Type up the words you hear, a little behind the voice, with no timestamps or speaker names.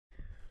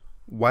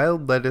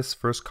Wild lettuce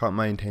first caught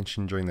my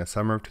attention during the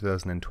summer of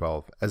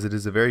 2012, as it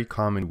is a very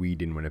common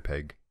weed in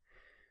Winnipeg.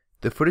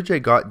 The footage I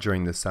got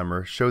during this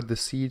summer showed the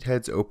seed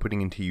heads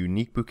opening into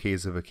unique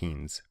bouquets of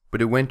achenes, but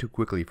it went too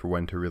quickly for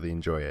one to really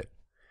enjoy it.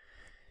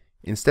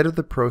 Instead of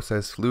the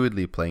process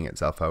fluidly playing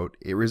itself out,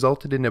 it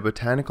resulted in a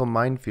botanical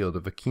minefield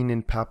of achene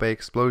and papae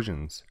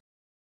explosions.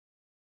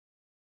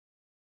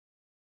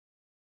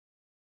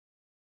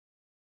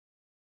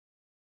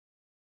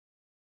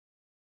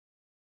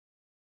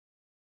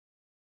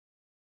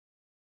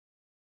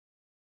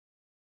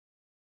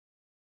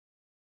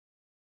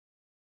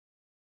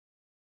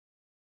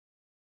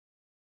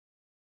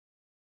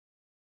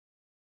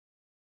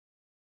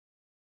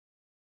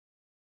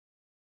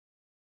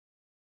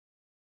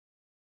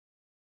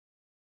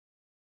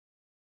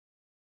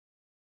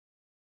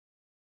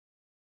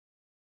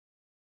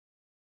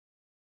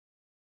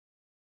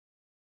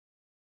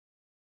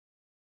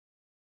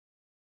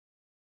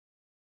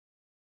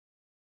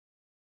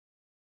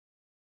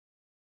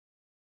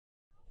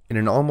 In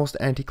an almost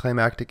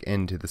anticlimactic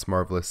end to this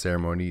marvelous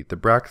ceremony, the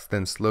bracts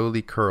then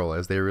slowly curl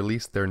as they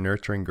release their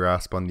nurturing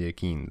grasp on the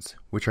achenes,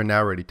 which are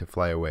now ready to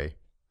fly away.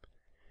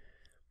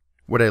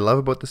 What I love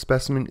about the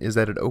specimen is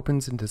that it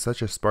opens into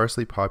such a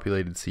sparsely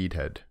populated seed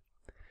head.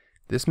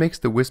 This makes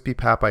the wispy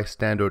papae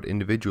stand out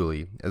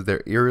individually, as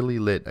they're eerily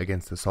lit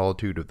against the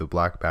solitude of the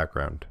black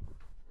background.